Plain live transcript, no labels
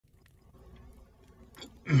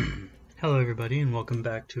Hello everybody, and welcome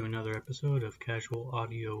back to another episode of Casual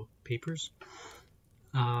Audio Papers.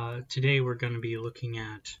 Today we're going to be looking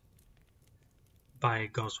at, by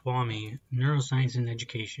Goswami, Neuroscience in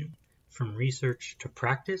Education, From Research to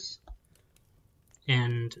Practice.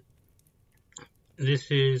 And this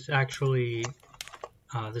is actually,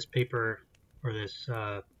 this paper, or this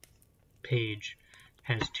page,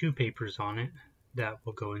 has two papers on it that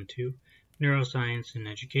we'll go into. Neuroscience in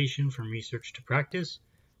Education, From Research to Practice.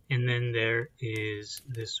 And then there is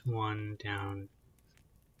this one down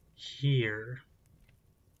here.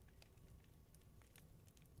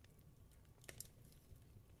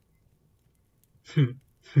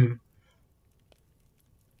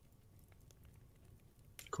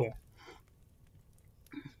 Cool.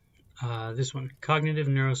 This one, Cognitive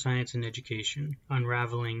Neuroscience in Education,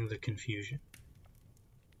 Unraveling the Confusion.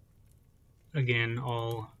 Again,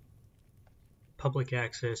 all public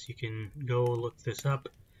access. You can go look this up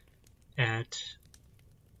at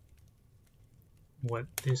what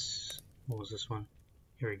was this one?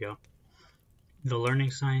 Here we go.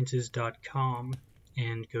 thelearningsciences.com,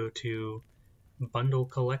 and go to bundle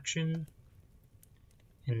collection,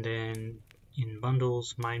 and then in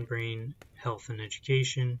bundles, Mind, Brain, Health and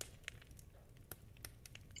Education,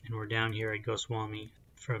 and we're down here at Goswami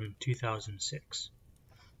from 2006.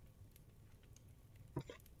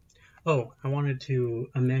 Oh, I wanted to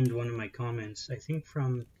amend one of my comments, I think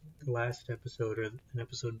from the last episode or an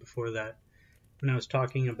episode before that, when I was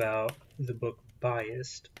talking about the book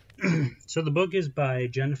Biased. So the book is by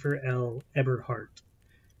Jennifer L. Eberhardt,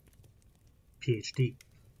 PhD.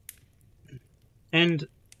 And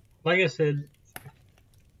like I said,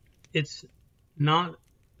 it's not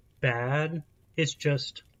bad, it's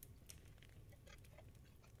just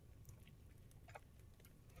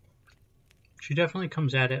she definitely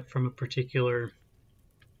comes at it from a particular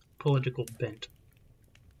political bent.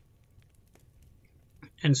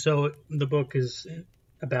 And so the book is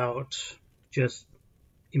about just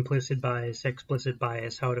implicit bias, explicit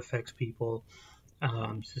bias, how it affects people,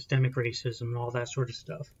 systemic racism, and all that sort of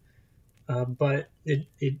stuff. But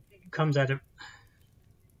it comes at it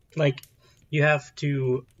like you have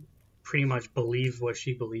to pretty much believe what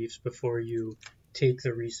she believes before you take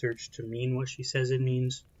the research to mean what she says it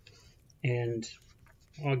means. And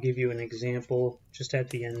I'll give you an example just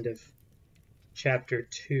at the end of chapter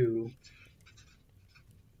 2.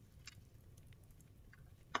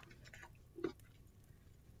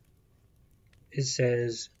 It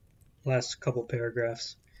says, last couple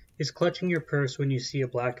paragraphs, is clutching your purse when you see a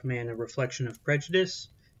black man a reflection of prejudice?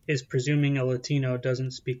 Is presuming a Latino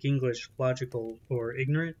doesn't speak English logical or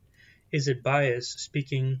ignorant? Is it bias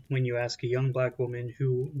speaking when you ask a young black woman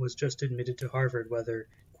who was just admitted to Harvard whether,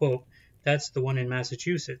 quote, that's the one in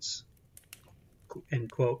Massachusetts, end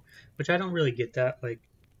quote, which I don't really get that. Like,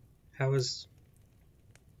 how is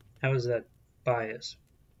that bias?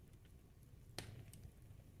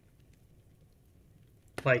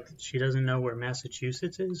 Like, she doesn't know where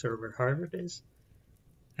Massachusetts is or where Harvard is?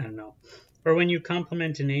 I don't know. Or when you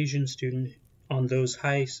compliment an Asian student on those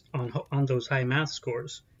high math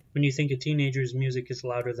scores, when you think a teenager's music is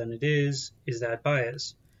louder than it is that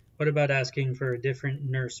bias? What about asking for a different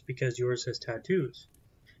nurse because yours has tattoos?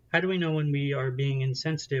 How do we know when we are being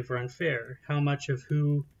insensitive or unfair? How much of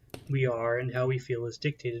who we are and how we feel is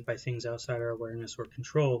dictated by things outside our awareness or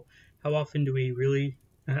control? How often are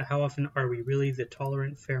we really the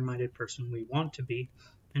tolerant, fair-minded person we want to be?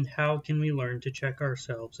 And how can we learn to check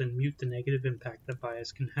ourselves and mute the negative impact that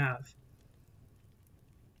bias can have?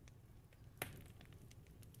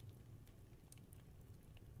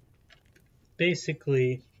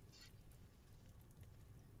 Basically,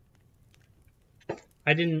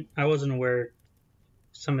 I wasn't aware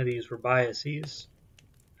some of these were biases.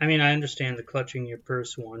 I mean, I understand the clutching your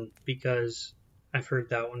purse one because I've heard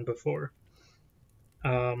that one before.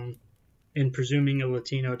 In presuming a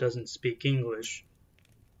Latino doesn't speak English,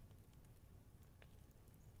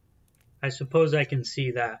 I suppose I can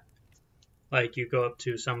see that. Like, you go up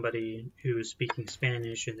to somebody who's speaking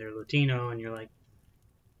Spanish and they're Latino, and you're like,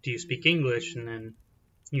 do you speak English? And then,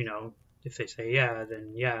 if they say yeah,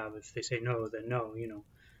 then yeah. If they say no, then no,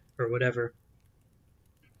 or whatever.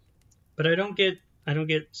 But I don't get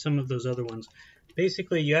some of those other ones.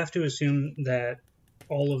 Basically, you have to assume that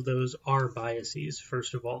all of those are biases,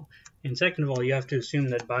 first of all. And second of all, you have to assume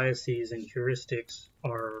that biases and heuristics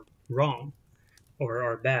are wrong or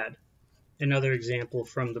are bad. Another example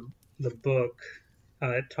from the book,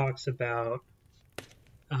 it talks about,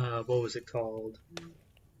 what was it called?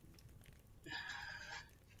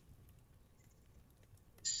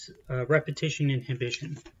 Repetition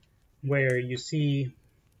inhibition, where you see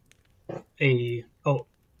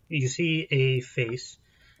you see a face,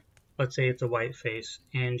 let's say it's a white face,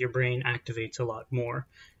 and your brain activates a lot more.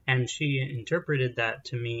 And she interpreted that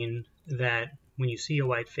to mean that when you see a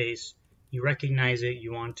white face, you recognize it,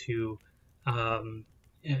 you want to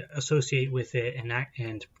associate with it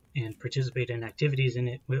and participate in activities in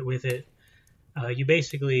it with it. You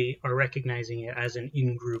basically are recognizing it as an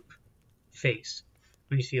in-group face.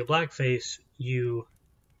 When you see a black face, you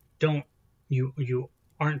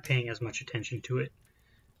aren't paying as much attention to it.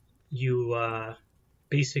 You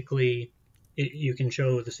basically, you can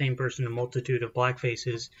show the same person a multitude of black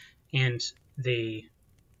faces, and they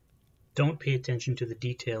don't pay attention to the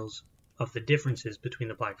details of the differences between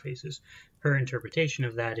the black faces. Her interpretation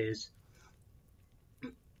of that is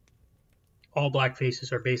all black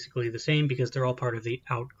faces are basically the same because they're all part of the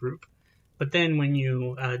out group. But then when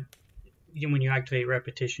you activate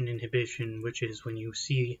repetition inhibition, which is when you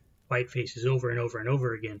see white faces over and over and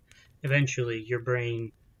over again, eventually your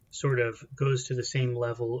brain sort of goes to the same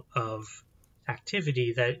level of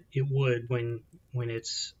activity that it would when it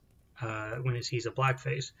sees a black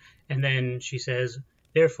face. And then she says,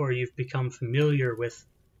 therefore you've become familiar with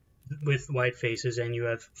white faces and you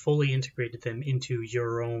have fully integrated them into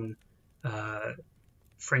your own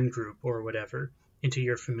friend group or whatever, into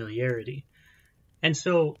your familiarity. And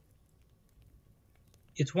so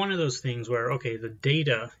it's one of those things where, okay, the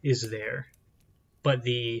data is there, but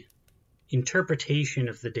the interpretation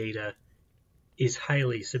of the data is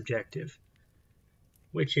highly subjective,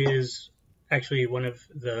 which is actually one of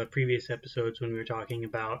the previous episodes when we were talking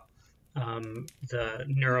about the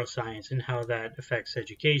neuroscience and how that affects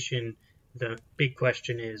education. The big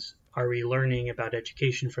question is, are we learning about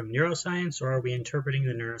education from neuroscience, or are we interpreting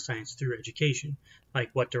the neuroscience through education?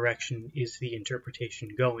 Like, what direction is the interpretation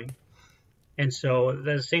going? And so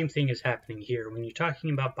the same thing is happening here. When you're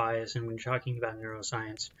talking about bias and when you're talking about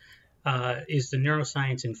neuroscience, is the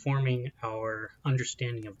neuroscience informing our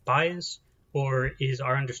understanding of bias, or is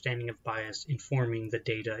our understanding of bias informing the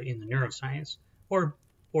data in the neuroscience, or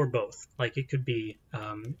both? Like, it could be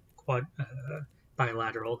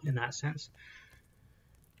bilateral in that sense.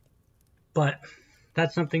 But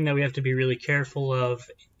that's something that we have to be really careful of,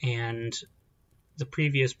 and the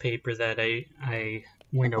previous paper that I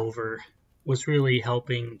went over was really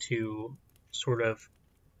helping to sort of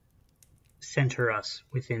center us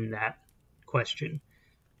within that question.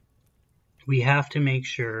 We have to make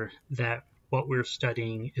sure that what we're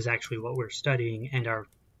studying is actually what we're studying, and our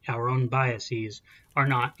own biases are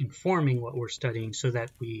not informing what we're studying, so that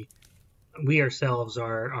we ourselves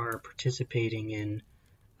are participating in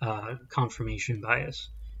confirmation bias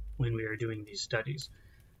when we are doing these studies.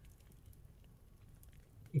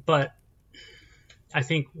 But I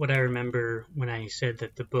think what I remember when I said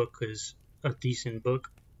that the book was a decent book,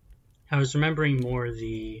 I was remembering more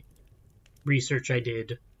the research I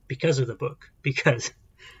did because of the book. Because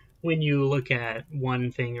when you look at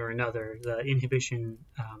one thing or another, the inhibition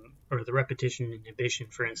or the repetition inhibition,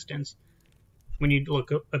 for instance, when you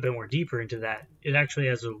look a bit more deeper into that, it actually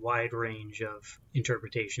has a wide range of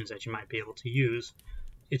interpretations that you might be able to use.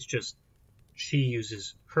 It's just she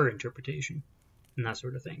uses her interpretation and that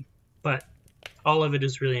sort of thing. But all of it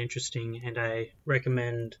is really interesting, and I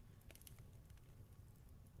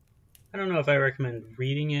don't know if I recommend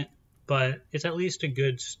reading it, but it's at least a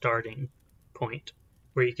good starting point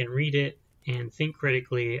where you can read it and think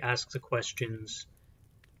critically, ask the questions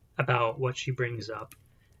about what she brings up,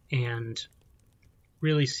 and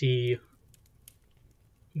really see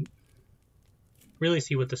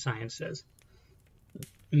what the science says.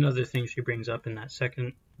 Another thing she brings up in that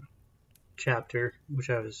second chapter, which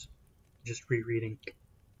I was just rereading,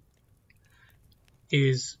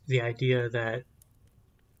 is the idea that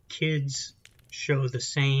kids show the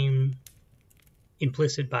same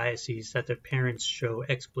implicit biases that their parents show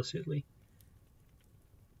explicitly,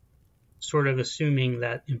 sort of assuming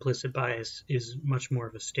that implicit bias is much more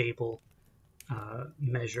of a stable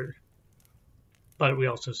measure. But we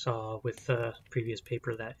also saw with the previous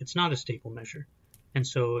paper that it's not a stable measure. And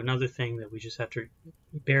so another thing that we just have to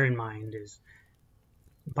bear in mind is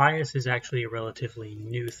bias is actually a relatively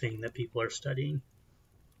new thing that people are studying.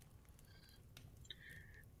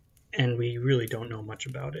 And we really don't know much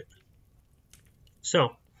about it.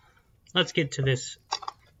 So let's get to this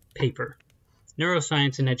paper.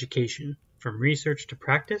 Neuroscience in Education, From Research to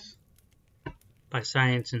Practice, by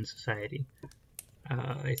Science and Society.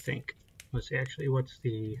 I think. Let's see, actually, what's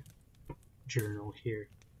the journal here?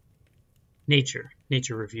 Nature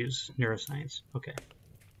Reviews, Neuroscience. Okay.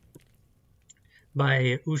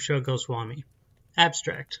 By Usha Goswami.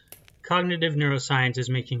 Abstract. Cognitive neuroscience is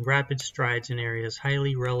making rapid strides in areas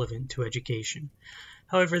highly relevant to education.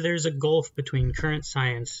 However, there's a gulf between current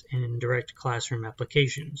science and direct classroom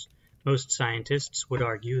applications. Most scientists would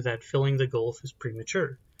argue that filling the gulf is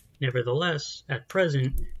premature. Nevertheless, at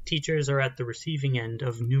present, teachers are at the receiving end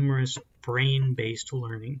of numerous brain-based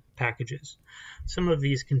learning packages. Some of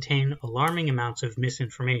these contain alarming amounts of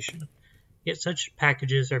misinformation, yet such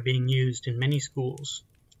packages are being used in many schools.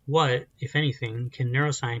 What, if anything, can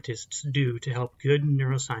neuroscientists do to help good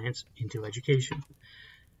neuroscience into education?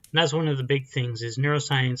 And that's one of the big things is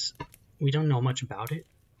neuroscience, we don't know much about it.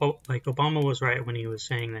 Oh, like Obama was right when he was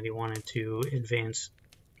saying that he wanted to advance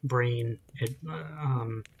brain,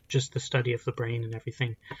 just the study of the brain and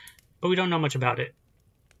everything. But we don't know much about it,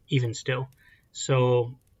 even still.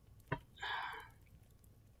 So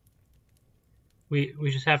we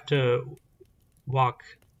just have to walk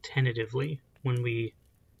tentatively when we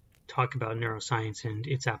talk about neuroscience and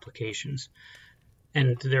its applications.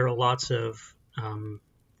 And there are lots of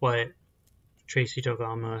what Tracy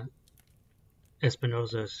Togama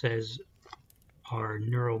Espinoza says are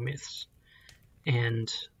neuromyths.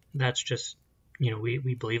 And that's just,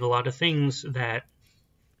 we believe a lot of things that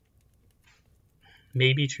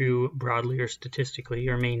may be true broadly or statistically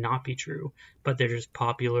or may not be true, but they're just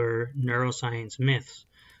popular neuroscience myths.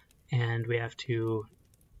 And we have to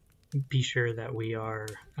be sure that we are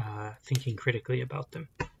thinking critically about them.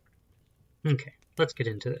 Okay, let's get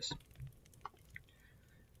into this.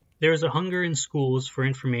 There is a hunger in schools for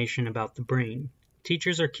information about the brain.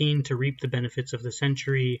 Teachers are keen to reap the benefits of the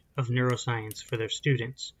century of neuroscience for their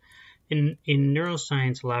students. In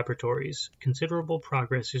neuroscience laboratories, considerable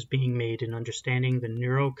progress is being made in understanding the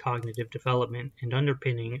neurocognitive development and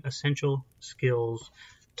underpinning essential skills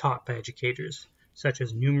taught by educators, such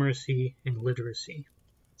as numeracy and literacy.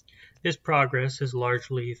 This progress is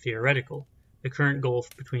largely theoretical. The current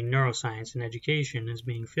gulf between neuroscience and education is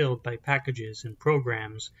being filled by packages and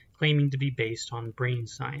programs claiming to be based on brain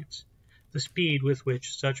science. The speed with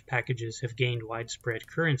which such packages have gained widespread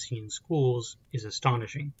currency in schools is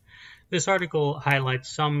astonishing. This article highlights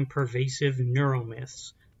some pervasive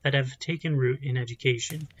neuromyths that have taken root in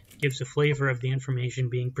education, gives a flavor of the information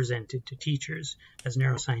being presented to teachers as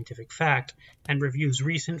neuroscientific fact, and reviews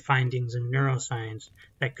recent findings in neuroscience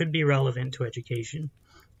that could be relevant to education.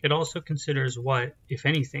 It also considers what, if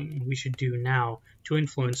anything, we should do now to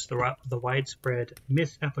influence the widespread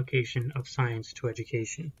misapplication of science to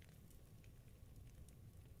education.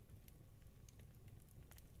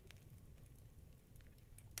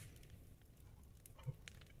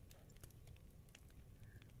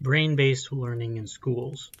 Brain-based learning in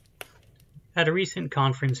schools. At a recent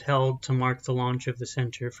conference held to mark the launch of the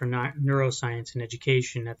Center for Neuroscience in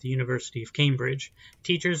Education at the University of Cambridge,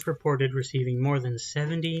 teachers reported receiving more than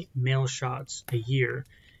 70 mail shots a year,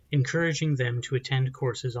 encouraging them to attend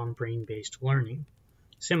courses on brain-based learning.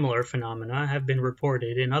 Similar phenomena have been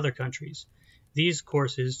reported in other countries. These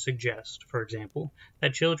courses suggest, for example,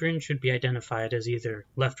 that children should be identified as either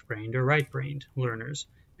left-brained or right-brained learners,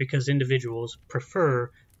 because individuals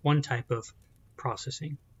prefer one type of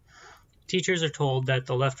processing. Teachers are told that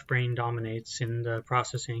the left brain dominates in the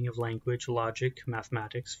processing of language, logic,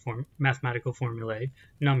 mathematical formulae,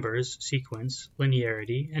 numbers, sequence,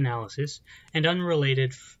 linearity, analysis, and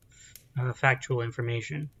unrelated factual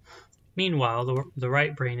information. Meanwhile, the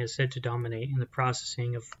right brain is said to dominate in the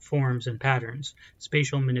processing of forms and patterns,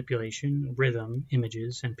 spatial manipulation, rhythm,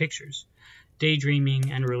 images, and pictures,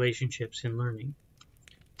 daydreaming, and relationships in learning.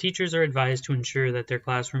 Teachers are advised to ensure that their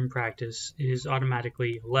classroom practice is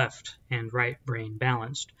automatically left and right brain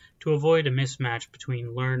balanced to avoid a mismatch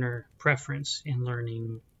between learner preference and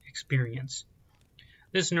learning experience.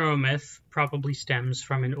 This neuromyth probably stems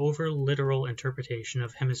from an over-literal interpretation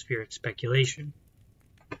of hemispheric speculation.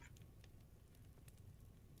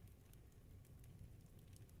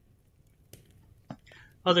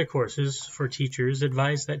 Other courses for teachers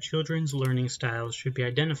advise that children's learning styles should be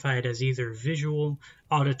identified as either visual,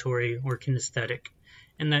 auditory, or kinesthetic,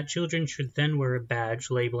 and that children should then wear a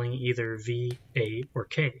badge labeling either V, A, or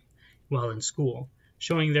K while in school,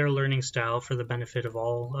 showing their learning style for the benefit of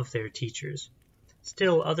all of their teachers.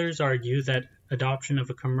 Still, others argue that adoption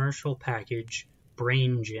of a commercial package,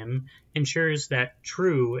 Brain Gym, ensures that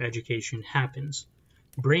true education happens.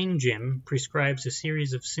 Brain Gym prescribes a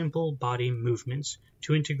series of simple body movements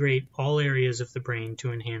to integrate all areas of the brain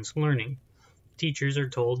to enhance learning. Teachers are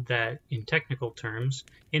told that, in technical terms,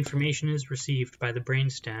 information is received by the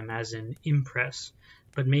brainstem as an impress,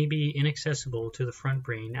 but may be inaccessible to the front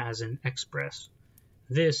brain as an express.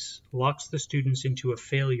 This locks the students into a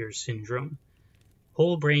failure syndrome.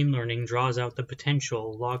 Whole brain learning draws out the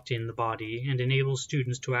potential locked in the body and enables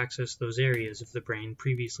students to access those areas of the brain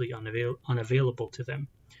previously unavailable to them.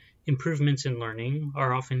 Improvements in learning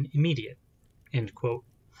are often immediate." End quote.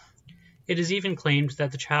 It is even claimed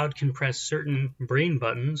that the child can press certain brain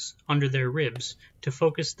buttons under their ribs to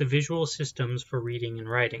focus the visual systems for reading and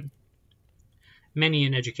writing. Many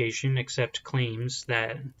in education accept claims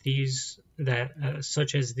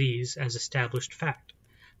such as these as established fact.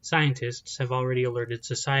 Scientists have already alerted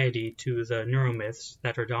society to the neuromyths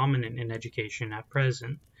that are dominant in education at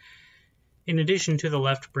present. In addition to the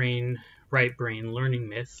left brain, right brain learning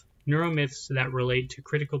myth, neuromyths that relate to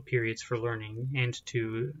critical periods for learning and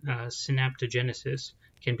to synaptogenesis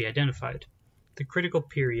can be identified. The critical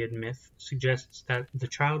period myth suggests that the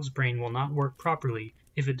child's brain will not work properly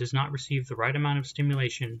if it does not receive the right amount of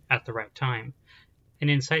stimulation at the right time. An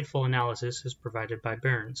insightful analysis is provided by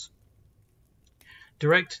Burns.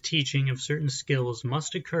 Direct teaching of certain skills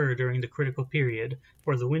must occur during the critical period,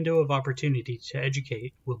 or the window of opportunity to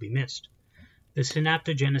educate will be missed. The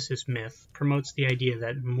synaptogenesis myth promotes the idea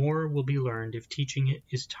that more will be learned if teaching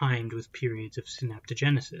is timed with periods of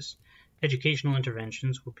synaptogenesis. Educational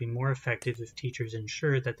interventions will be more effective if teachers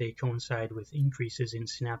ensure that they coincide with increases in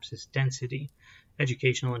synapses density.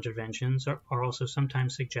 Educational interventions are also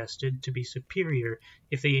sometimes suggested to be superior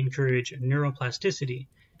if they encourage neuroplasticity,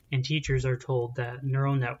 and teachers are told that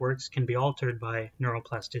neural networks can be altered by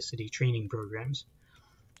neuroplasticity training programs.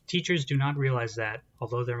 Teachers do not realize that,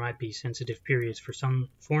 although there might be sensitive periods for some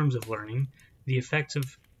forms of learning, the effects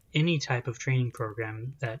of any type of training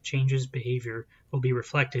program that changes behavior will be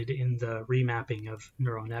reflected in the remapping of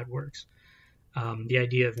neural networks. The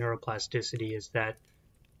idea of neuroplasticity is that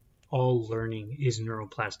all learning is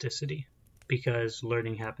neuroplasticity, because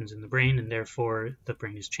learning happens in the brain and therefore the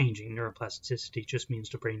brain is changing. Neuroplasticity just means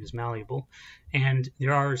the brain is malleable. And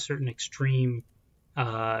there are certain extreme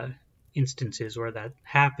instances where that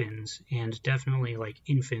happens, and definitely like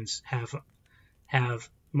infants have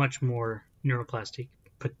much more neuroplastic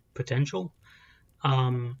potential.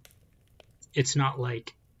 It's not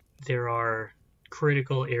like there are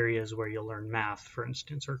critical areas where you'll learn math, for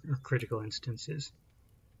instance, or critical instances.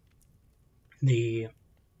 There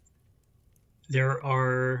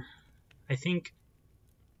are, I think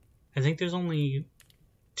there's only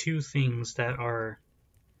two things that are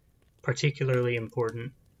particularly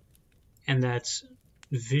important, and that's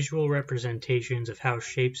visual representations of how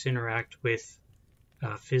shapes interact with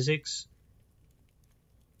physics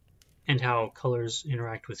and how colors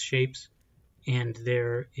interact with shapes, and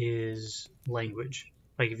there is language.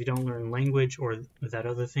 Like if you don't learn language or that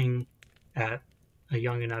other thing at a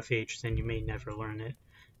young enough age, then you may never learn it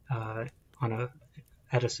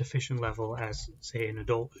at a sufficient level as, say, an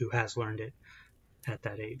adult who has learned it at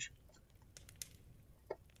that age.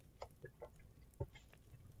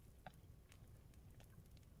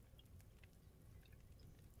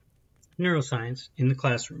 Neuroscience in the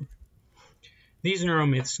classroom. These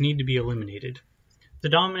neuromyths need to be eliminated. The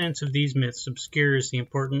dominance of these myths obscures the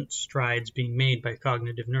important strides being made by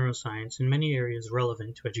cognitive neuroscience in many areas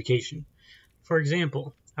relevant to education. For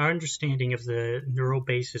example, our understanding of the neural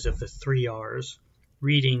basis of the 3 R's,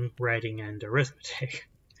 reading, writing, and arithmetic,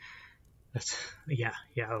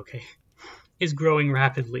 is growing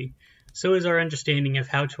rapidly. So is our understanding of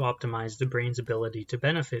how to optimize the brain's ability to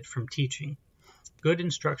benefit from teaching. Good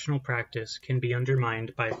instructional practice can be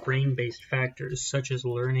undermined by brain-based factors such as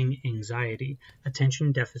learning anxiety,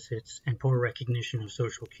 attention deficits, and poor recognition of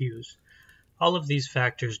social cues. All of these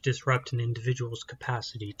factors disrupt an individual's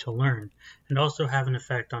capacity to learn and also have an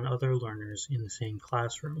effect on other learners in the same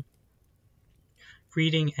classroom.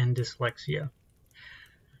 Reading and dyslexia.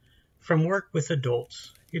 From work with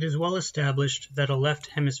adults, it is well established that a left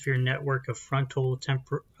hemisphere network of frontal,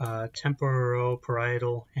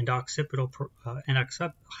 temporoparietal, and occipital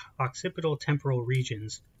temporal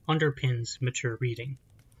regions underpins mature reading.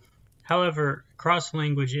 However,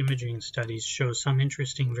 cross-language imaging studies show some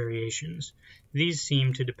interesting variations. These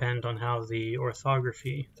seem to depend on how the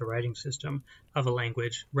orthography, the writing system, of a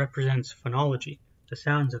language represents phonology, the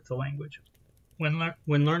sounds of the language.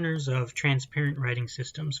 When learners of transparent writing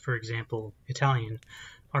systems, for example, Italian,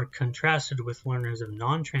 are contrasted with learners of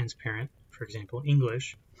non-transparent, for example,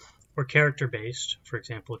 English, or character-based, for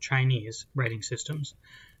example, Chinese, writing systems,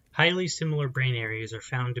 highly similar brain areas are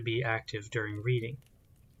found to be active during reading.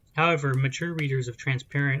 However, mature readers of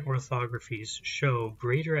transparent orthographies show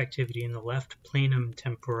greater activity in the left planum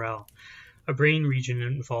temporale, a brain region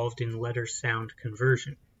involved in letter-sound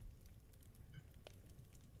conversion.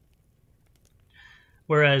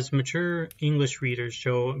 Whereas mature English readers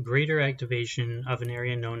show greater activation of an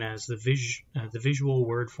area known as the visual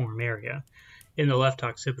word form area in the left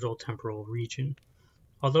occipital temporal region.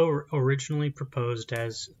 Although originally proposed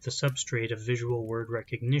as the substrate of visual word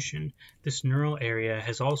recognition, this neural area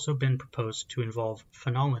has also been proposed to involve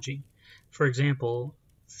phonology. For example,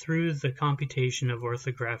 through the computation of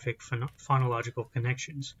orthographic phonological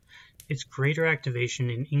connections. Its greater activation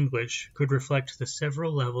in English could reflect the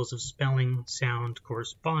several levels of spelling-sound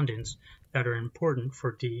correspondence that are important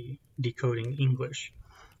for decoding English.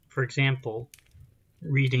 For example,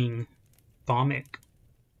 reading bomic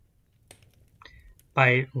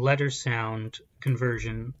by letter sound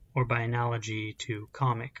conversion or by analogy to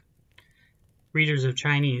comic. Readers of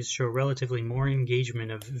Chinese show relatively more engagement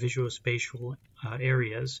of visuospatial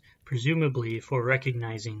areas, presumably for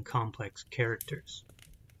recognizing complex characters.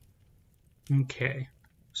 Okay,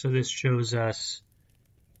 so this shows us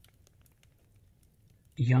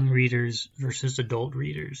young readers versus adult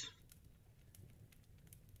readers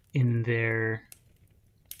in their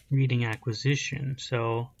reading acquisition.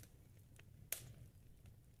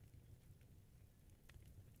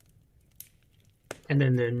 And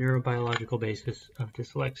then the neurobiological basis of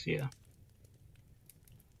dyslexia.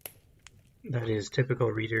 That is, typical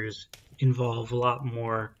readers involve a lot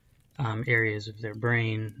more areas of their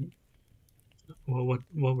brain. Well,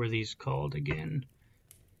 what were these called again?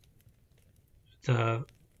 The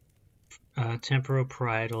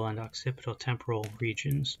temporoparietal and occipital temporal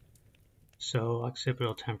regions. So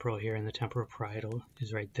occipital temporal here and the temporoparietal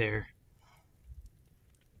is right there.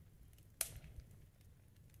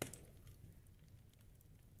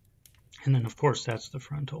 And then, of course, that's the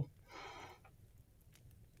frontal.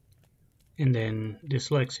 And then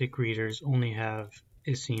dyslexic readers only have,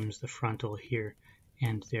 it seems, the frontal here,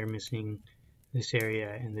 and they're missing this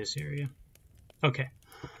area and this area. Okay.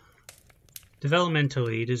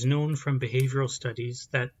 Developmentally, it is known from behavioral studies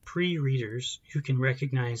that pre-readers who can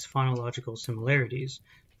recognize phonological similarities,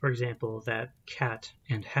 for example, that cat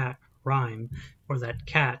and hat rhyme, or that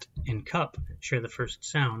cat and cup share the first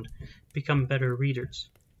sound, become better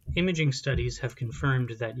readers. Imaging studies have confirmed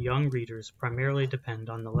that young readers primarily depend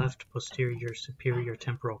on the left posterior superior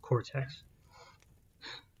temporal cortex.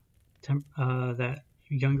 That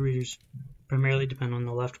young readers primarily depend on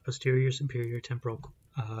the left posterior superior temporal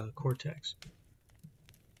cortex.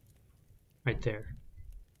 Right there.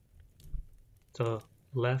 The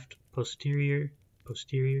left posterior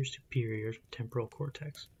superior temporal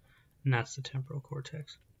cortex. And that's the temporal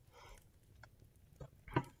cortex.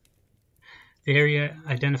 The area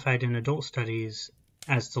identified in adult studies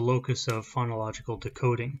as the locus of phonological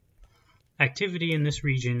decoding. Activity in this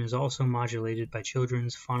region is also modulated by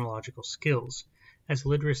children's phonological skills. As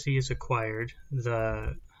literacy is acquired,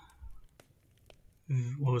 the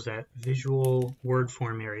visual word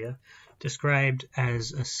form area, described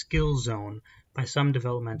as a skill zone by some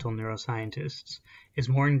developmental neuroscientists, is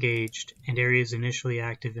more engaged, and areas initially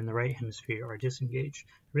active in the right hemisphere are disengaged. A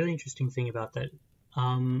really interesting thing about that,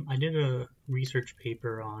 I did a research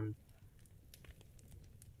paper on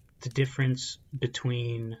the difference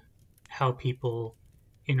between how people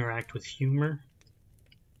interact with humor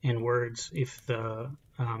and words if the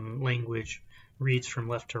language reads from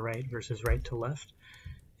left to right versus right to left.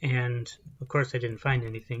 And of course I didn't find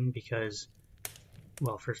anything because,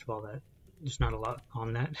 well, first of all, that there's not a lot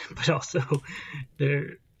on that, but also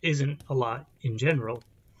there isn't a lot in general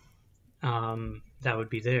that would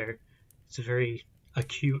be there. It's a very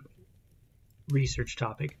acute research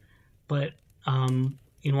topic, but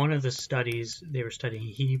in one of the studies they were studying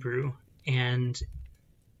Hebrew, and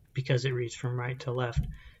because it reads from right to left,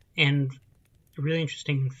 and a really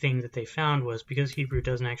interesting thing that they found was because Hebrew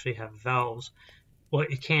doesn't actually have vowels, well,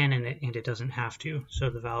 it can and it doesn't have to, so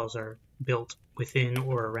the vowels are built within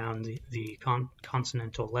or around the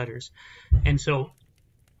consonantal letters, and so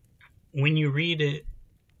when you read it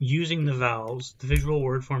using the vowels, the visual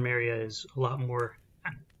word form area is a lot more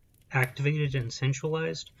activated and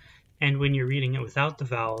centralized, and when you're reading it without the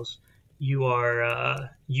vowels, you are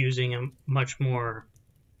using a much more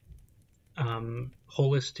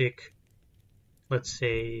holistic, let's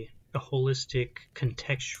say a holistic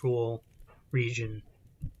contextual region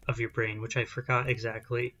of your brain, which I forgot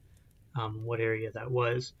exactly what area that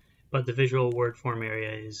was, but the visual word form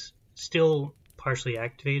area is still partially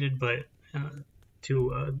activated, but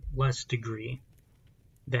to a less degree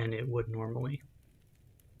than it would normally.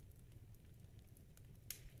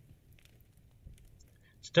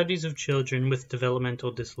 Studies of children with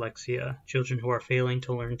developmental dyslexia, children who are failing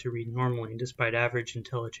to learn to read normally despite average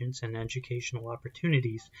intelligence and educational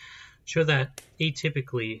opportunities, show that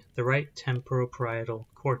atypically the right temporoparietal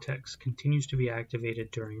cortex continues to be activated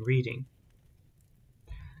during reading.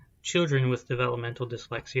 Children with developmental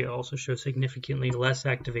dyslexia also show significantly less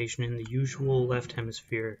activation in the usual left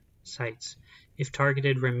hemisphere sites if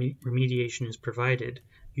targeted remediation is provided,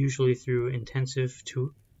 usually through intensive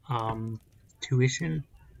tuition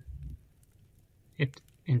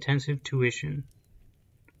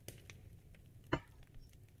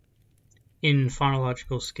in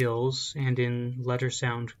phonological skills and in letter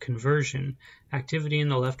sound conversion. Activity in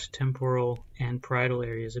the left temporal and parietal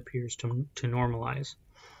areas appears to normalize.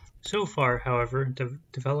 So far, however,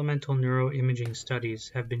 developmental neuroimaging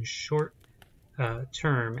studies have been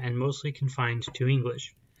short-term and mostly confined to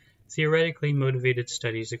English. Theoretically motivated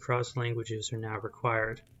studies across languages are now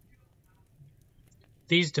required.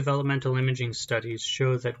 These developmental imaging studies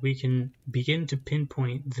show that we can begin to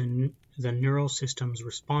pinpoint the neural systems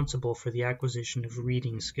responsible for the acquisition of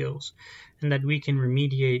reading skills, and that we can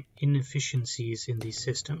remediate inefficiencies in these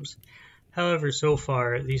systems. However, so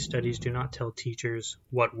far, these studies do not tell teachers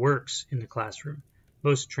what works in the classroom.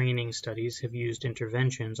 Most training studies have used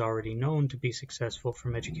interventions already known to be successful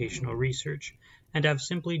from educational research, and have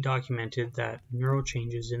simply documented that neural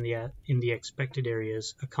changes in the expected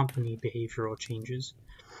areas accompany behavioral changes.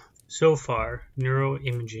 So far,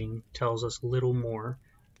 neuroimaging tells us little more,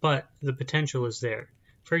 but the potential is there.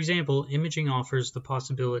 For example, imaging offers the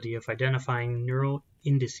possibility of identifying neural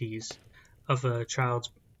indices of a child's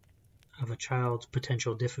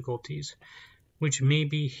potential difficulties, which may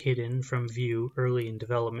be hidden from view early in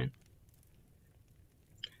development.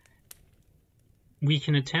 We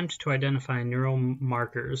can attempt to identify neural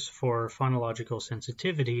markers for phonological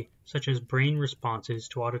sensitivity, such as brain responses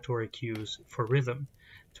to auditory cues for rhythm,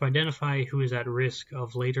 to identify who is at risk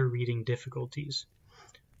of later reading difficulties.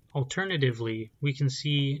 Alternatively, we can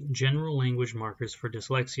see general language markers for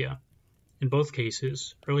dyslexia. In both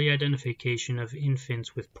cases, early identification of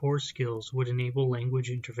infants with poor skills would enable language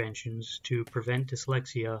interventions to prevent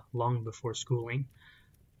dyslexia long before schooling.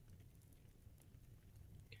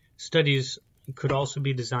 Studies could also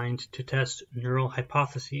be designed to test neural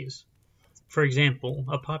hypotheses. For example,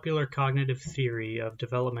 a popular cognitive theory of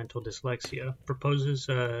developmental dyslexia proposes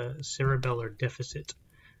a cerebellar deficit.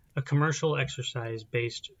 A commercial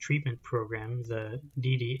exercise-based treatment program, the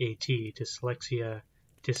DDAT, Dyslexia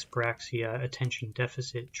Dyspraxia Attention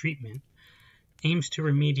Deficit Treatment, aims to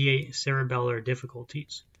remediate cerebellar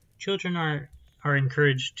difficulties. Children are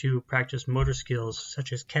encouraged to practice motor skills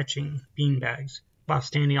such as catching beanbags while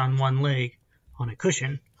standing on one leg on a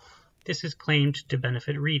cushion. This is claimed to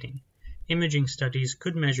benefit reading. Imaging studies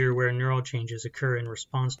could measure where neural changes occur in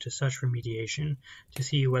response to such remediation to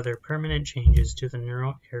see whether permanent changes to the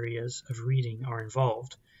neural areas of reading are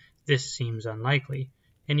involved. This seems unlikely.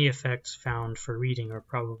 Any effects found for reading are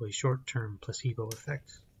probably short-term placebo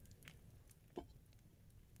effects.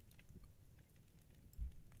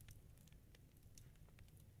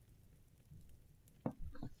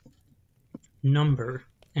 Number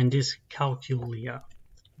and dyscalculia.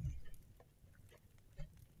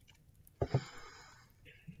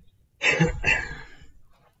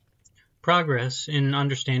 Progress in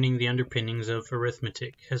understanding the underpinnings of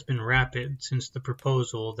arithmetic has been rapid since the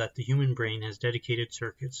proposal that the human brain has dedicated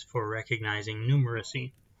circuits for recognizing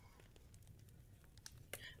numeracy.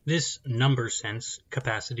 This number sense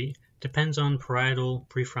capacity depends on parietal,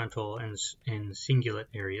 prefrontal, and cingulate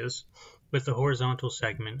areas, with the horizontal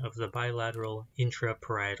segment of the bilateral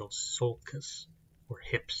intraparietal sulcus, or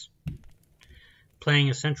hips,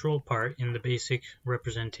 playing a central part in the basic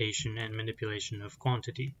representation and manipulation of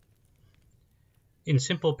quantity. In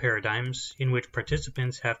simple paradigms, in which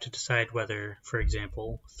participants have to decide whether, for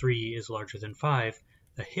example, 3 is larger than 5,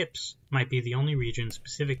 the hips might be the only region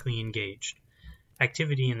specifically engaged.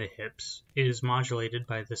 Activity in the hips is modulated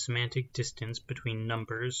by the semantic distance between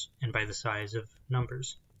numbers and by the size of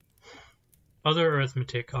numbers. Other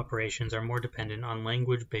arithmetic operations are more dependent on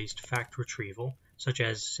language-based fact retrieval, such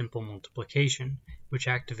as simple multiplication, which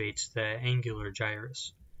activates the angular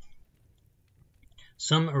gyrus.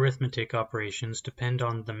 Some arithmetic operations depend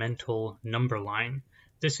on the mental number line.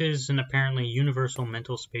 This is an apparently universal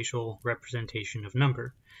mental spatial representation of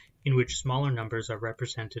number, in which smaller numbers are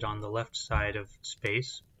represented on the left side of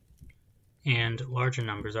space, and larger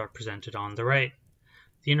numbers are presented on the right.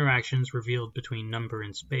 The interactions revealed between number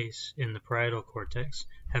and space in the parietal cortex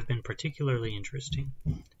have been particularly interesting.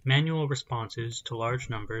 Manual responses to large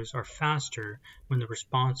numbers are faster when the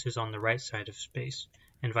response is on the right side of space,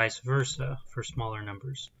 and vice versa for smaller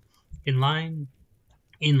numbers. In line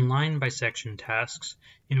bisection tasks,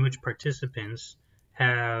 in which participants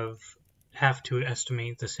have to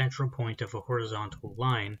estimate the central point of a horizontal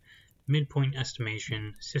line, midpoint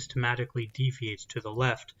estimation systematically deviates to the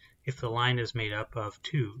left if the line is made up of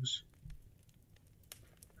 2's,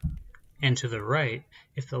 and to the right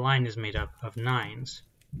if the line is made up of 9's.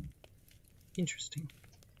 Interesting.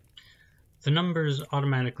 The numbers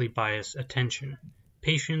automatically bias attention.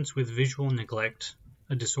 Patients with visual neglect,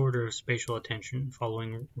 a disorder of spatial attention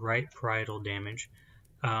following right parietal damage,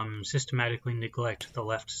 systematically neglect the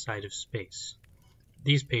left side of space.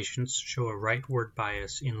 These patients show a rightward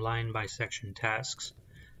bias in line bisection tasks.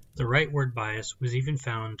 The rightward bias was even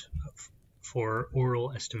found for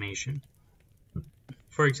oral estimation.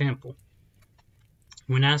 For example,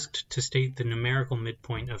 when asked to state the numerical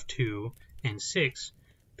midpoint of 2 and 6,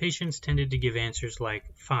 patients tended to give answers like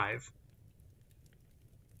 5.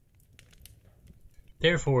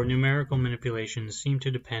 Therefore, numerical manipulations seem to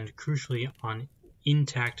depend crucially on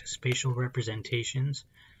intact spatial representations.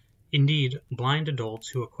 Indeed, blind adults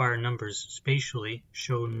who acquire numbers spatially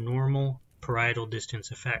show normal parietal distance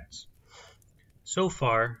effects. So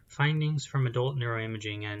far, findings from adult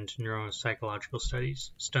neuroimaging and neuropsychological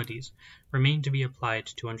studies remain to be applied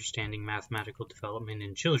to understanding mathematical development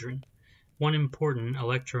in children. One important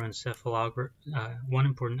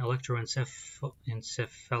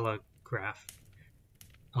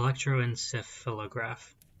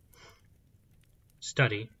electroencephalograph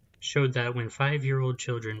study showed that when 5-year-old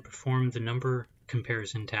children perform the number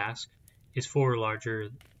comparison task, is 4 larger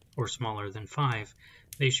or smaller than 5,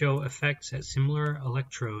 they show effects at similar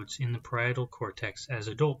electrodes in the parietal cortex as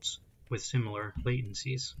adults, with similar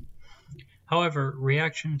latencies. However,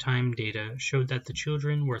 reaction time data showed that the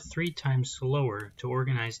children were 3 times slower to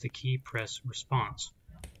organize the key press response.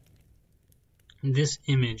 This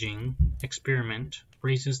imaging experiment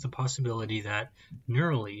raises the possibility that,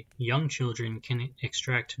 neurally, young children can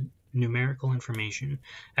extract numerical information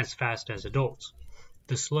as fast as adults.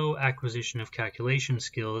 The slow acquisition of calculation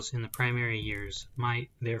skills in the primary years might,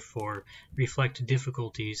 therefore, reflect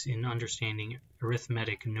difficulties in understanding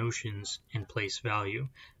arithmetic notions and place value,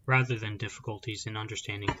 rather than difficulties in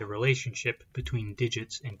understanding the relationship between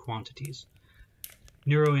digits and quantities.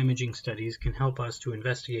 Neuroimaging studies can help us to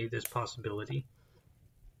investigate this possibility.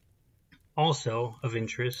 Also of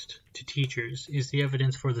interest to teachers is the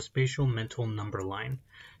evidence for the spatial mental number line.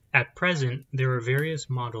 At present, there are various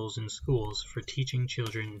models in schools for teaching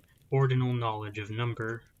children ordinal knowledge of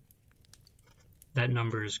that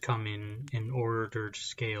numbers come in an ordered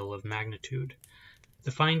scale of magnitude.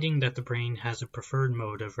 The finding that the brain has a preferred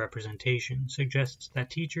mode of representation suggests that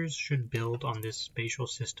teachers should build on this spatial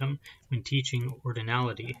system when teaching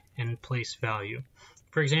ordinality and place value.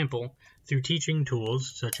 For example, through teaching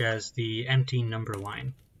tools such as the empty number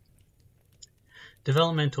line.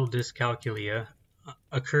 Developmental dyscalculia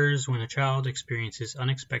occurs when a child experiences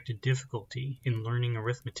unexpected difficulty in learning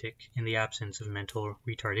arithmetic in the absence of mental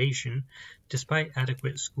retardation, despite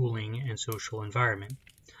adequate schooling and social environment.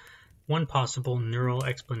 One possible neural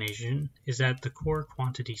explanation is that the core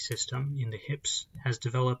quantity system in the hips has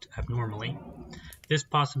developed abnormally. This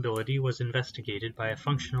possibility was investigated by a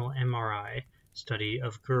functional MRI study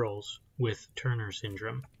of girls with Turner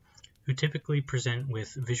syndrome, who typically present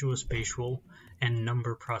with visuospatial and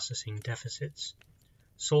number processing deficits.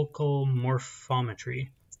 Sulcal morphometry,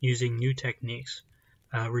 using new techniques,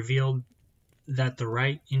 revealed that the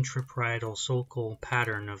right intraparietal sulcal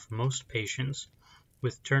pattern of most patients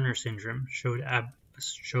with Turner syndrome showed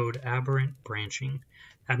aberrant branching,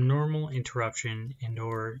 abnormal interruption,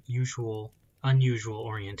 and/or unusual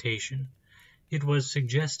orientation. It was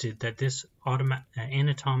suggested that this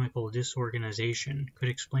anatomical disorganization could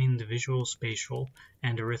explain the visual, spatial,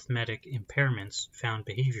 and arithmetic impairments found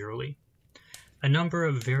behaviorally. A number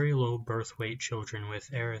of very low birth weight children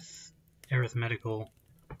with arithmetical...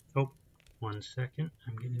 Oh, 1 second,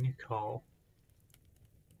 I'm getting a call.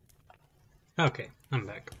 Okay, I'm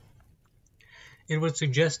back. It was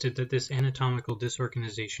suggested that this anatomical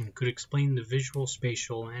disorganization could explain the visual,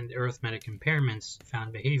 spatial, and arithmetic impairments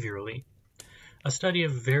found behaviorally. A study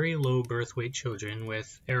of very low birth weight children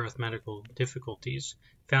with arithmetical difficulties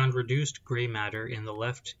found reduced gray matter in the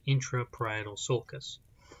left intraparietal sulcus.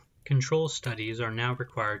 Control studies are now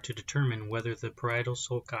required to determine whether the parietal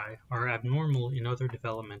sulci are abnormal in other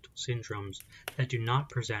developmental syndromes that do not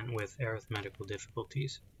present with arithmetical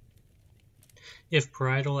difficulties. If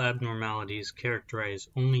parietal abnormalities characterize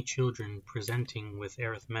only children presenting with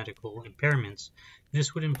arithmetical impairments,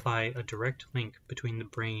 this would imply a direct link between the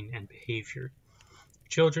brain and behavior.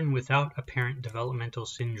 Children without apparent developmental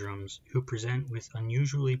syndromes who present with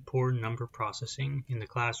unusually poor number processing in the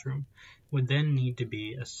classroom would then need to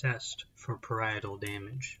be assessed for parietal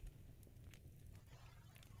damage.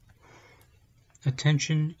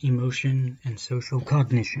 Attention, emotion, and social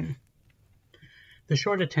cognition. The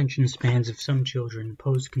short attention spans of some children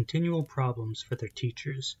pose continual problems for their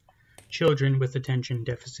teachers. Children with attention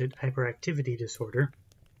deficit hyperactivity disorder,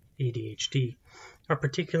 ADHD, are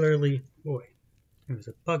particularly... There was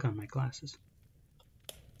a bug on my glasses.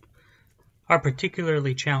 Are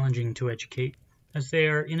particularly challenging to educate, as they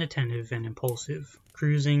are inattentive and impulsive,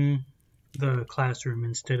 cruising the classroom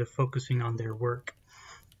instead of focusing on their work.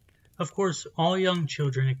 Of course, all young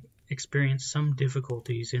children experience some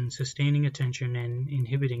difficulties in sustaining attention and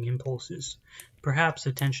inhibiting impulses. Perhaps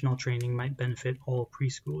attentional training might benefit all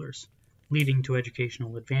preschoolers, leading to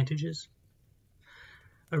educational advantages.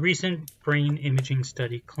 A recent brain imaging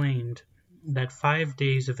study claimed that 5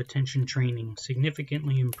 days of attention training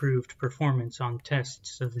significantly improved performance on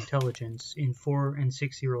tests of intelligence in 4 and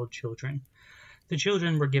 6-year-old children. The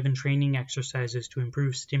children were given training exercises to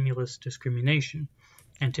improve stimulus discrimination,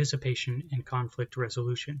 anticipation, and conflict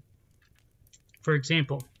resolution. For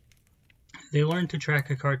example, they learned to track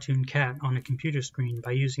a cartoon cat on a computer screen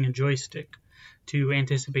by using a joystick, to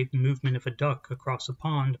anticipate the movement of a duck across a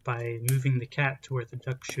pond by moving the cat to where the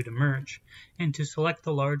duck should emerge, and to select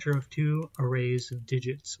the larger of 2 arrays of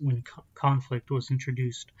digits when conflict was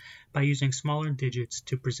introduced by using smaller digits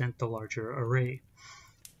to present the larger array.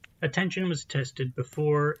 Attention was tested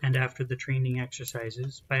before and after the training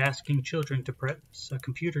exercises by asking children to press a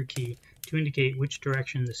computer key to indicate which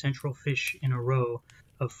direction the central fish in a row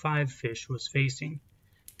of 5 fish was facing.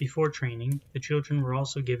 Before training, the children were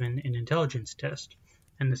also given an intelligence test,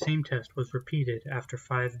 and the same test was repeated after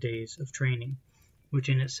 5 days of training, which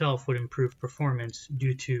in itself would improve performance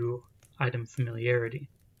due to item familiarity.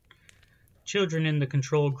 Children in the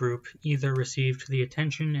control group either received the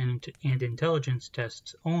attention and intelligence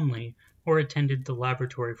tests only, or attended the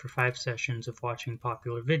laboratory for 5 sessions of watching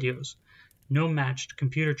popular videos. No matched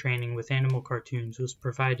computer training with animal cartoons was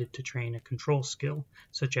provided to train a control skill,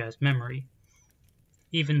 such as memory.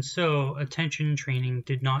 Even so, attention training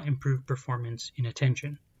did not improve performance in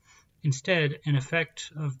attention. Instead, an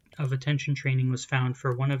effect of attention training was found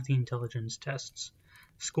for one of the intelligence tests.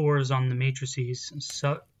 Scores on the matrices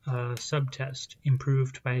subtest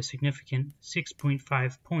improved by a significant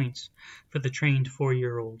 6.5 points for the trained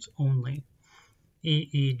 4-year-olds only.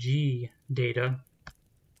 EEG data,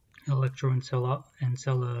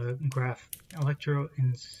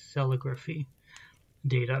 electroencephalography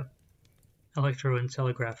data,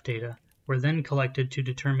 were then collected to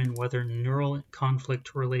determine whether neural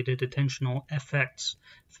conflict-related attentional effects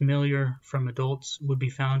familiar from adults would be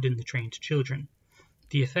found in the trained children.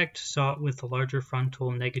 The effect sought with the larger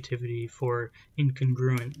frontal negativity for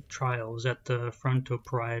incongruent trials at the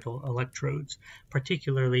frontoparietal electrodes,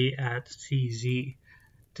 particularly at CZ.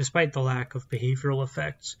 Despite the lack of behavioral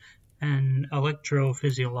effects, an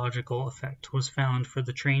electrophysiological effect was found for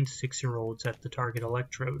the trained 6-year-olds at the target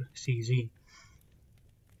electrode, CZ.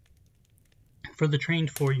 For the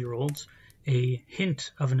trained 4-year-olds, a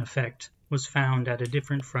hint of an effect was found at a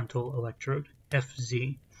different frontal electrode,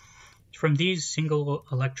 FZ. From these single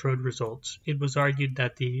electrode results, it was argued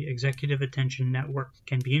that the executive attention network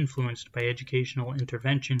can be influenced by educational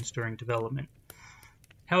interventions during development.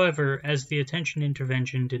 However, as the attention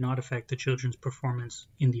intervention did not affect the children's performance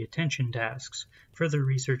in the attention tasks, further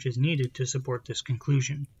research is needed to support this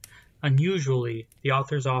conclusion. Unusually, the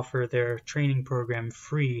authors offer their training program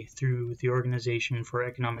free through the Organization for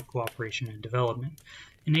Economic Cooperation and Development,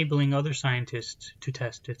 enabling other scientists to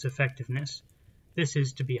test its effectiveness. This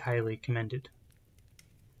is to be highly commended.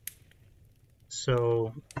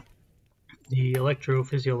 So, the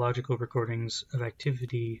electrophysiological recordings of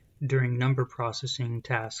activity during number processing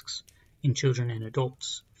tasks in children and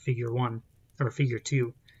adults, figure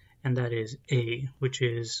 2, and that is A, which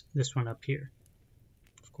is this one up here.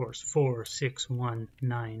 Of course, 4, 6, 1,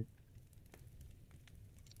 9.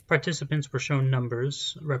 Participants were shown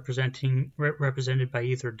numbers represented by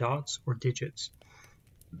either dots or digits,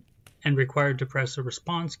 and required to press a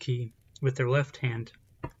response key with their left hand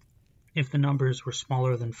if the numbers were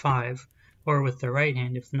smaller than 5, or with their right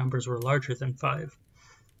hand if the numbers were larger than 5.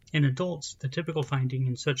 In adults, the typical finding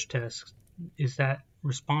in such tests is that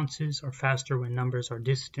responses are faster when numbers are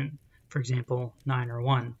distant, for example, 9 or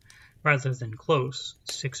 1, rather than close,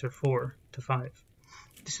 6 or 4 to 5.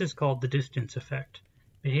 This is called the distance effect.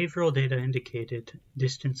 Behavioral data indicated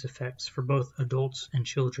distance effects for both adults and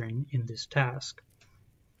children in this task.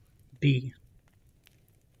 B,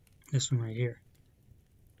 this one right here.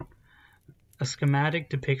 A schematic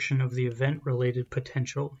depiction of the event-related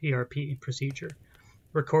potential ERP procedure.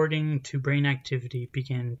 Recording to brain activity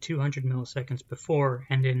began 200 milliseconds before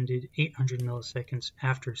and ended 800 milliseconds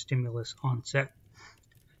after stimulus onset.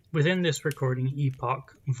 Within this recording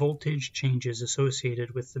epoch, voltage changes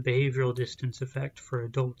associated with the behavioral distance effect for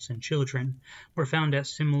adults and children were found at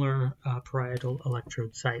similar parietal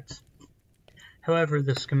electrode sites. However,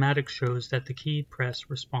 the schematic shows that the key press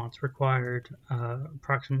response required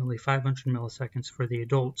approximately 500 milliseconds for the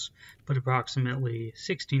adults, but approximately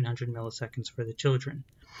 1600 milliseconds for the children.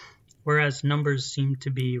 Whereas numbers seem to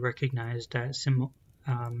be recognized at similar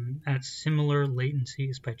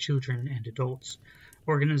latencies by children and adults,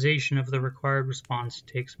 organization of the required response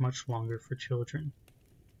takes much longer for children.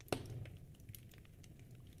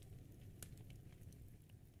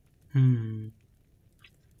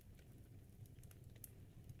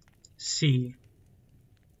 C.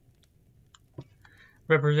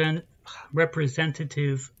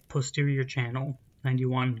 Representative posterior channel,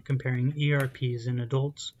 91, comparing ERPs in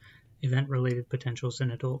adults, event-related potentials in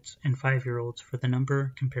adults, and 5-year-olds for the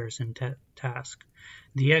number comparison task.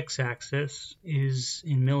 The x-axis is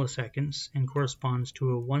in milliseconds and corresponds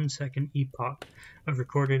to a 1-second epoch of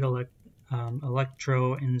recorded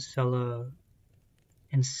electroencephalogram.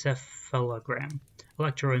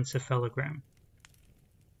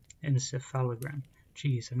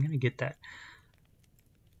 Jeez, I'm going to get that.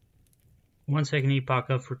 1-second epoch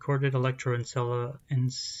of recorded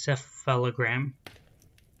electroencephalogram.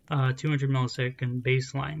 200 millisecond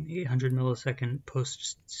baseline, 800 millisecond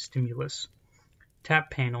post-stimulus.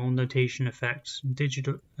 Tap panel notation effects,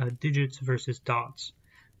 digits versus dots.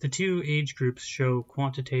 The two age groups show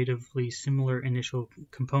quantitatively similar initial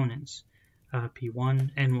components,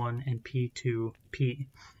 P1, N1, and P2, P,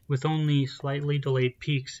 with only slightly delayed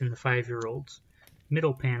peaks in the 5-year-olds.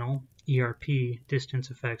 Middle panel, ERP,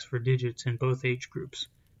 distance effects for digits in both age groups.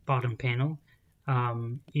 Bottom panel,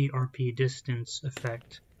 ERP distance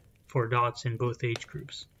effect for dots in both age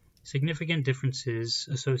groups. Significant differences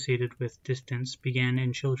associated with distance began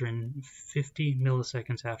in children 50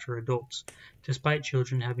 milliseconds after adults, despite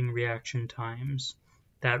children having reaction times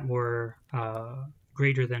that were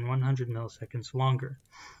greater than 100 milliseconds longer.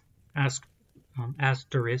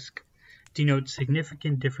 Asterisk denotes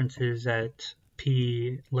significant differences at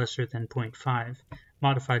p lesser than 0.5,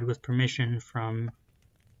 modified with permission from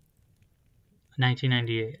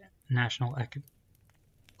 1998 National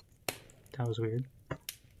That was weird.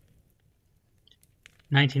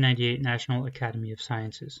 1998 National Academy of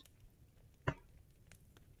Sciences.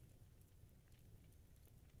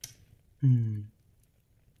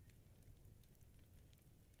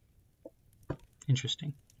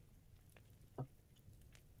 Interesting.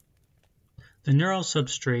 The neural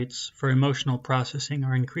substrates for emotional processing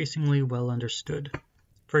are increasingly well understood.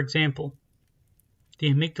 For example,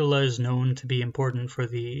 the amygdala is known to be important for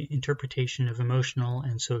the interpretation of emotional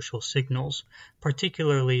and social signals,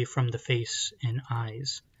 particularly from the face and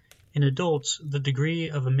eyes. In adults, the degree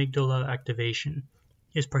of amygdala activation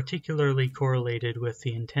is particularly correlated with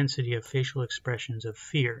the intensity of facial expressions of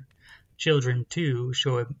fear. Children, too,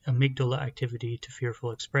 show amygdala activity to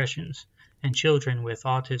fearful expressions, and children with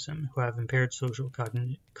autism who have impaired social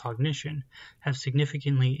cognition have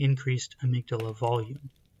significantly increased amygdala volume.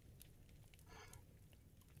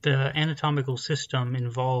 The anatomical system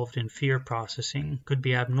involved in fear processing could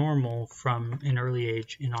be abnormal from an early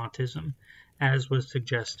age in autism, as was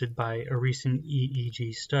suggested by a recent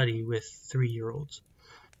EEG study with 3-year-olds.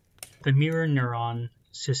 The mirror neuron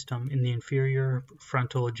system in the inferior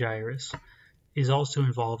frontal gyrus is also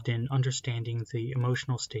involved in understanding the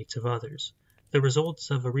emotional states of others. The results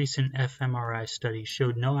of a recent fMRI study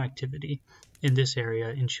showed no activity in this area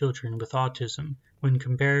in children with autism when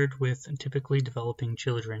compared with typically developing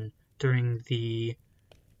children during the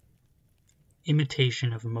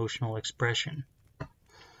imitation of emotional expression.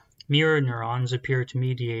 Mirror neurons appear to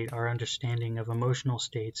mediate our understanding of emotional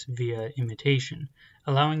states via imitation,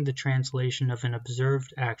 allowing the translation of an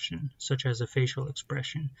observed action, such as a facial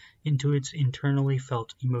expression, into its internally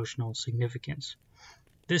felt emotional significance.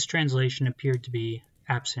 This translation appeared to be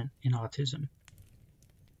absent in autism.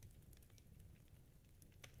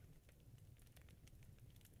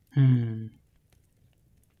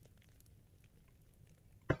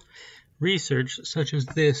 Research such as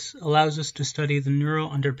this allows us to study the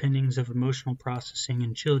neural underpinnings of emotional processing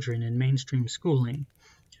in children in mainstream schooling.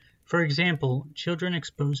 For example, children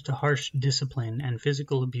exposed to harsh discipline and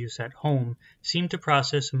physical abuse at home seem to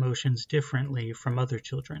process emotions differently from other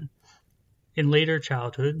children. In later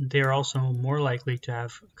childhood, they are also more likely to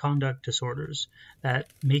have conduct disorders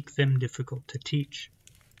that make them difficult to teach.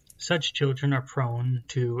 Such children are prone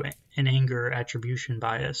to an anger attribution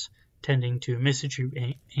bias, tending to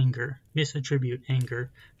misattribute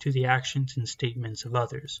anger to the actions and statements of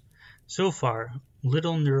others. So far,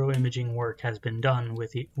 little neuroimaging work has been done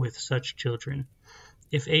with such children.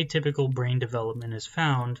 If atypical brain development is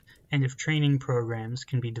found, and if training programs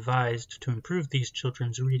can be devised to improve these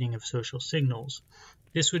children's reading of social signals,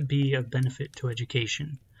 this would be of benefit to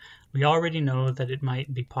education. We already know that it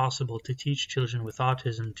might be possible to teach children with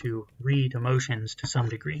autism to read emotions to some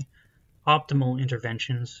degree. Optimal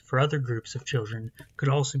interventions for other groups of children could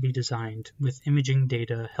also be designed, with imaging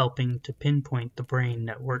data helping to pinpoint the brain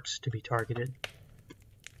networks to be targeted.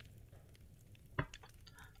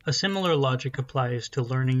 A similar logic applies to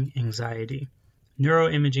learning anxiety.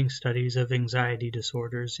 Neuroimaging studies of anxiety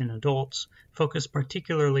disorders in adults focus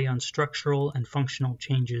particularly on structural and functional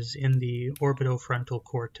changes in the orbitofrontal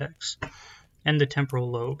cortex and the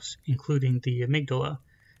temporal lobes, including the amygdala.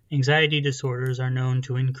 Anxiety disorders are known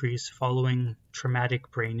to increase following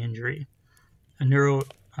traumatic brain injury. A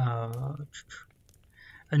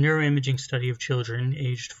neuroimaging study of children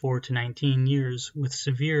aged 4 to 19 years with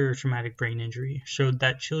severe traumatic brain injury showed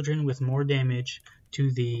that children with more damage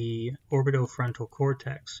to the orbitofrontal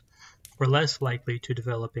cortex were less likely to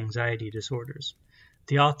develop anxiety disorders.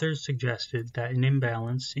 The authors suggested that an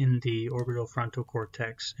imbalance in the orbitofrontal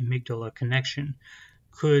cortex amygdala connection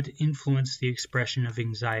could influence the expression of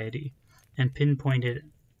anxiety, and pointed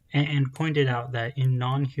out that in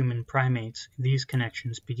non-human primates, these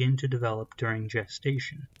connections begin to develop during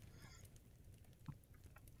gestation.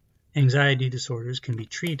 Anxiety disorders can be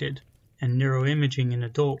treated, and neuroimaging in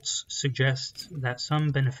adults suggests that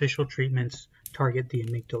some beneficial treatments target the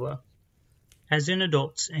amygdala. As in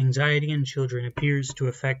adults, anxiety in children appears to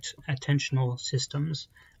affect attentional systems,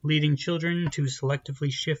 leading children to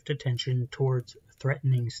selectively shift attention towards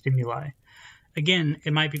threatening stimuli. Again,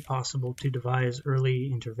 it might be possible to devise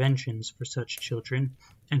early interventions for such children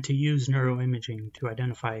and to use neuroimaging to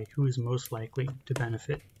identify who is most likely to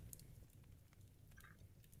benefit.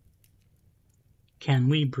 Can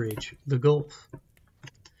we bridge the gulf?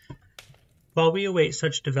 While we await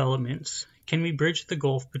such developments, can we bridge the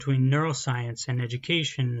gulf between neuroscience and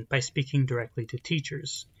education by speaking directly to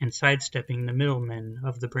teachers and sidestepping the middlemen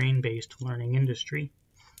of the brain-based learning industry?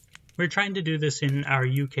 We're trying to do this in our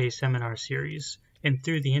UK seminar series and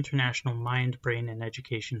through the International Mind, Brain and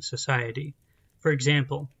Education Society. For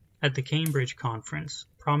example, at the Cambridge Conference,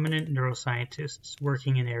 prominent neuroscientists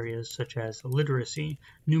working in areas such as literacy,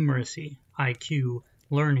 numeracy, IQ,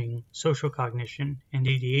 learning, social cognition, and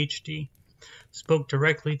ADHD spoke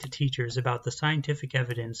directly to teachers about the scientific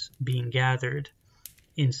evidence being gathered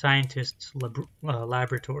in scientists'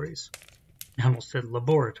 laboratories. I almost said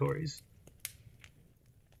laboratories.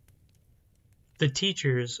 The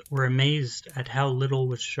teachers were amazed at how little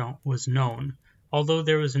was known, although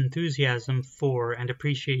there was enthusiasm for and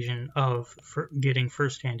appreciation of getting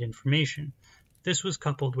first-hand information. This was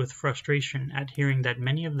coupled with frustration at hearing that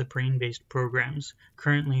many of the brain-based programs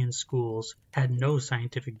currently in schools had no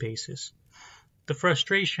scientific basis. The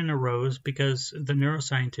frustration arose because the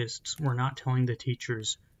neuroscientists were not telling the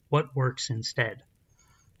teachers what works instead.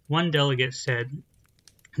 One delegate said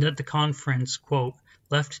that the conference, quote,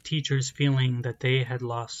 left teachers feeling that they had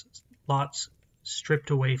lost lots stripped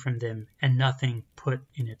away from them and nothing put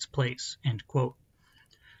in its place, end quote.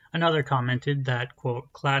 Another commented that,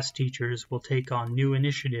 quote, class teachers will take on new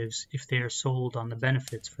initiatives if they are sold on the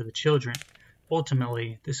benefits for the children.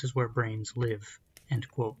 Ultimately, this is where brains live, end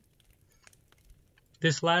quote.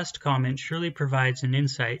 This last comment surely provides an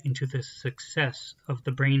insight into the success of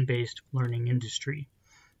the brain-based learning industry.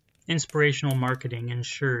 Inspirational marketing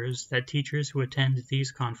ensures that teachers who attend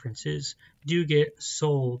these conferences do get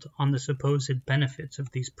sold on the supposed benefits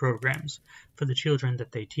of these programs for the children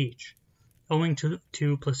that they teach. Owing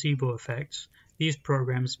to placebo effects, these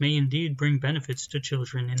programs may indeed bring benefits to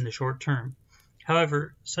children in the short term.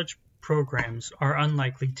 However, such programs are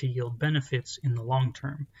unlikely to yield benefits in the long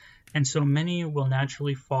term, and so many will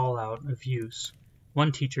naturally fall out of use.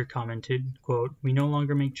 One teacher commented, quote, we no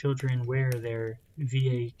longer make children wear their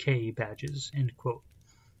VAK badges, end quote.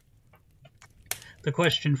 The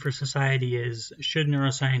question for society is, should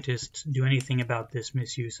neuroscientists do anything about this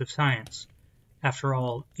misuse of science? After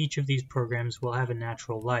all, each of these programs will have a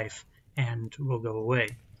natural life and will go away.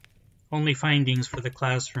 Only findings for the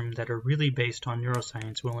classroom that are really based on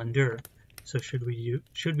neuroscience will endure, so should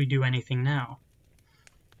we do anything now?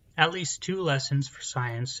 At least 2 lessons for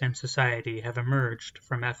science and society have emerged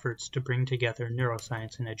from efforts to bring together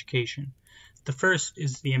neuroscience and education. The first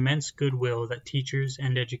is the immense goodwill that teachers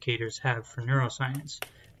and educators have for neuroscience.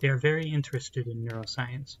 They are very interested in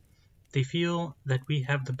neuroscience. They feel that we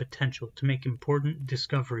have the potential to make important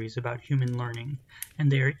discoveries about human learning,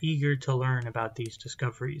 and they are eager to learn about these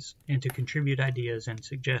discoveries and to contribute ideas and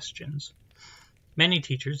suggestions. Many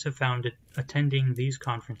teachers have found attending these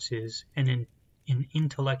conferences an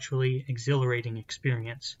intellectually exhilarating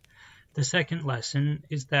experience. The second lesson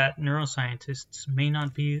is that neuroscientists may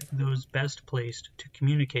not be those best placed to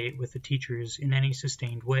communicate with the teachers in any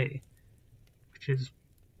sustained way, which is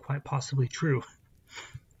quite possibly true.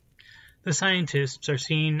 The scientists are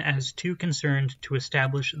seen as too concerned to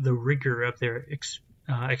establish the rigor of their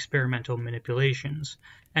experimental manipulations,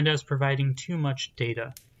 and as providing too much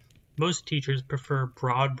data. Most teachers prefer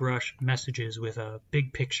broad brush messages with a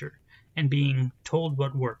big picture, and being told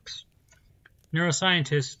what works.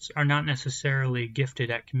 Neuroscientists are not necessarily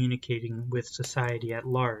gifted at communicating with society at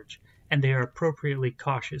large, and they are appropriately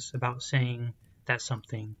cautious about saying that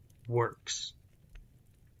something works.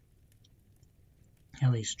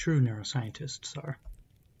 At least true neuroscientists are.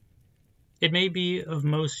 It may be of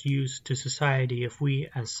most use to society if we,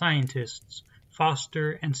 as scientists,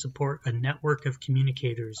 foster and support a network of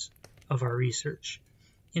communicators of our research,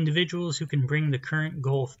 individuals who can bring the current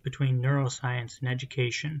gulf between neuroscience and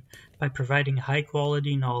education by providing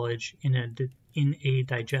high-quality knowledge in a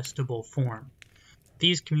digestible form.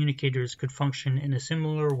 These communicators could function in a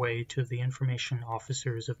similar way to the information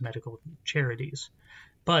officers of medical charities,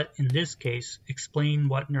 but in this case, explain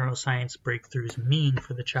what neuroscience breakthroughs mean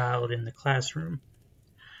for the child in the classroom.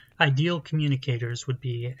 Ideal communicators would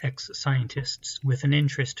be ex-scientists with an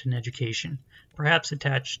interest in education, perhaps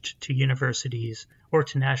attached to universities or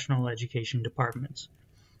to national education departments.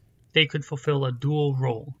 They could fulfill a dual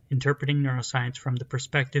role, interpreting neuroscience from the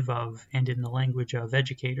perspective of and in the language of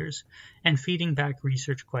educators, and feeding back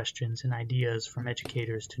research questions and ideas from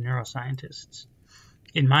educators to neuroscientists.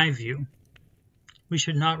 In my view, we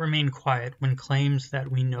should not remain quiet when claims that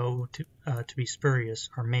we know to be spurious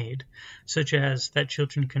are made, such as that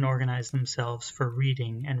children can organize themselves for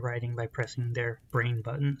reading and writing by pressing their brain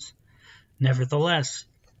buttons. Nevertheless,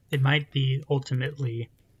 it might ultimately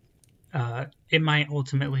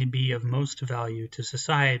be of most value to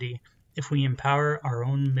society if we empower our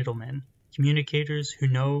own middlemen, communicators who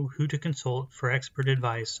know who to consult for expert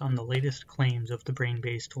advice on the latest claims of the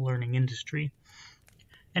brain-based learning industry,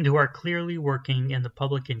 and who are clearly working in the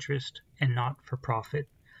public interest and not for profit.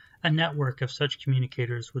 A network of such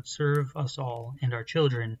communicators would serve us all and our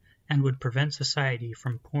children, and would prevent society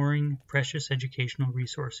from pouring precious educational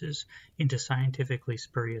resources into scientifically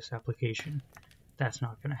spurious application. That's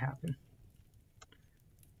not going to happen.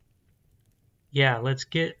 Yeah, let's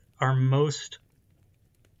get our most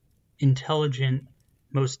intelligent,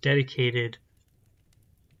 most dedicated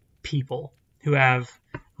people who have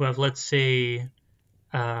let's say,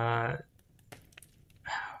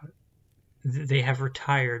 they have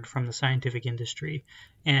retired from the scientific industry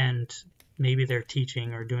and maybe they're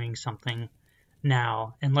teaching or doing something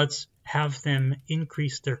now, and let's have them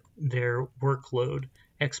increase their workload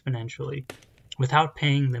exponentially without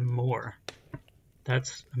paying them more.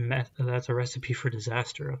 That's a recipe for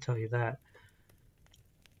disaster, I'll tell you that.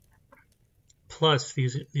 Plus,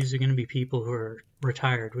 these are going to be people who are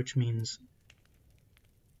retired, which means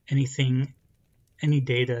any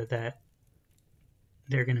data that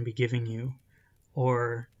they're going to be giving you,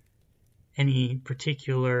 or any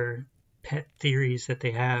particular pet theories that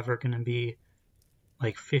they have, are going to be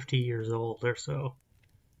like 50 years old or so.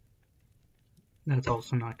 That's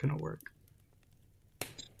also not going to work.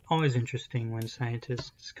 It's always interesting when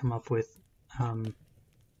scientists come up with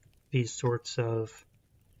these sorts of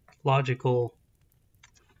logical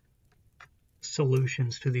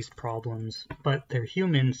solutions to these problems, but they're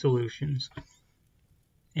human solutions.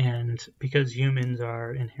 And because humans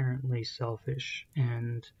are inherently selfish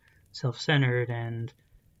and self-centered and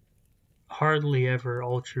hardly ever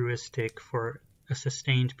altruistic for a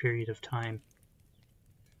sustained period of time,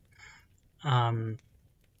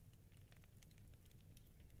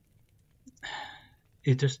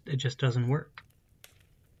 it just doesn't work.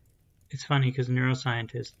 It's funny because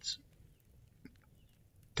neuroscientists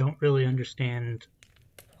don't really understand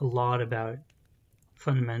a lot about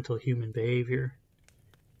fundamental human behavior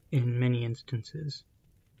in many instances.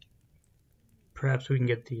 Perhaps we can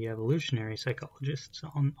get the evolutionary psychologists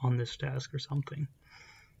on this task or something,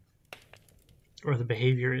 or the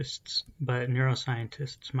behaviorists, but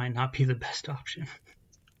neuroscientists might not be the best option.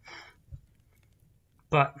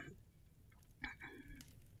 But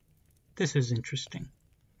this is interesting.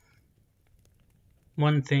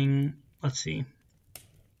 One thing, let's see,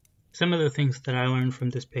 some of the things that I learned from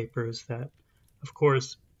this paper is that, of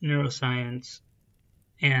course, neuroscience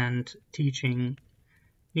and teaching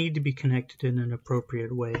need to be connected in an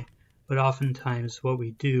appropriate way, but oftentimes what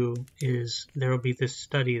we do is there will be this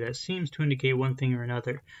study that seems to indicate one thing or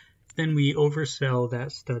another. Then we oversell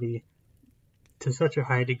that study to such a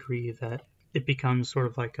high degree that it becomes sort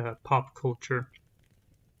of like a pop culture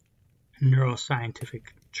neuroscientific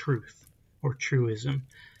truth or truism,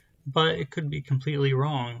 but it could be completely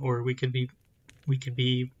wrong, or we could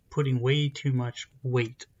be putting way too much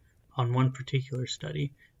weight on one particular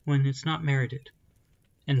study when it's not merited.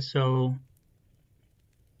 And so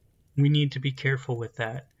we need to be careful with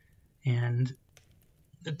that. And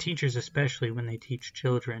the teachers, especially when they teach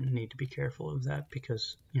children, need to be careful of that,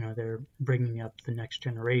 because they're bringing up the next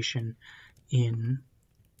generation in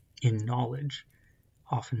knowledge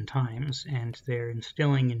oftentimes, and they're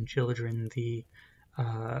instilling in children the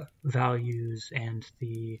values and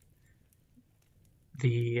the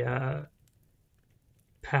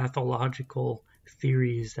pathological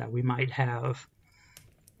theories that we might have,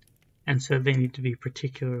 and so they need to be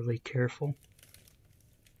particularly careful.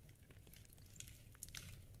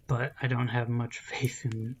 But I don't have much faith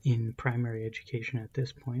in primary education at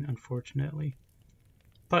this point, unfortunately.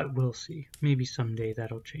 But we'll see. Maybe someday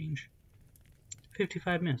that'll change.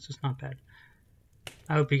 55 minutes, it's not bad.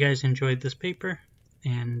 I hope you guys enjoyed this paper,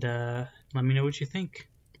 and let me know what you think.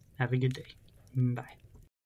 Have a good day. Bye.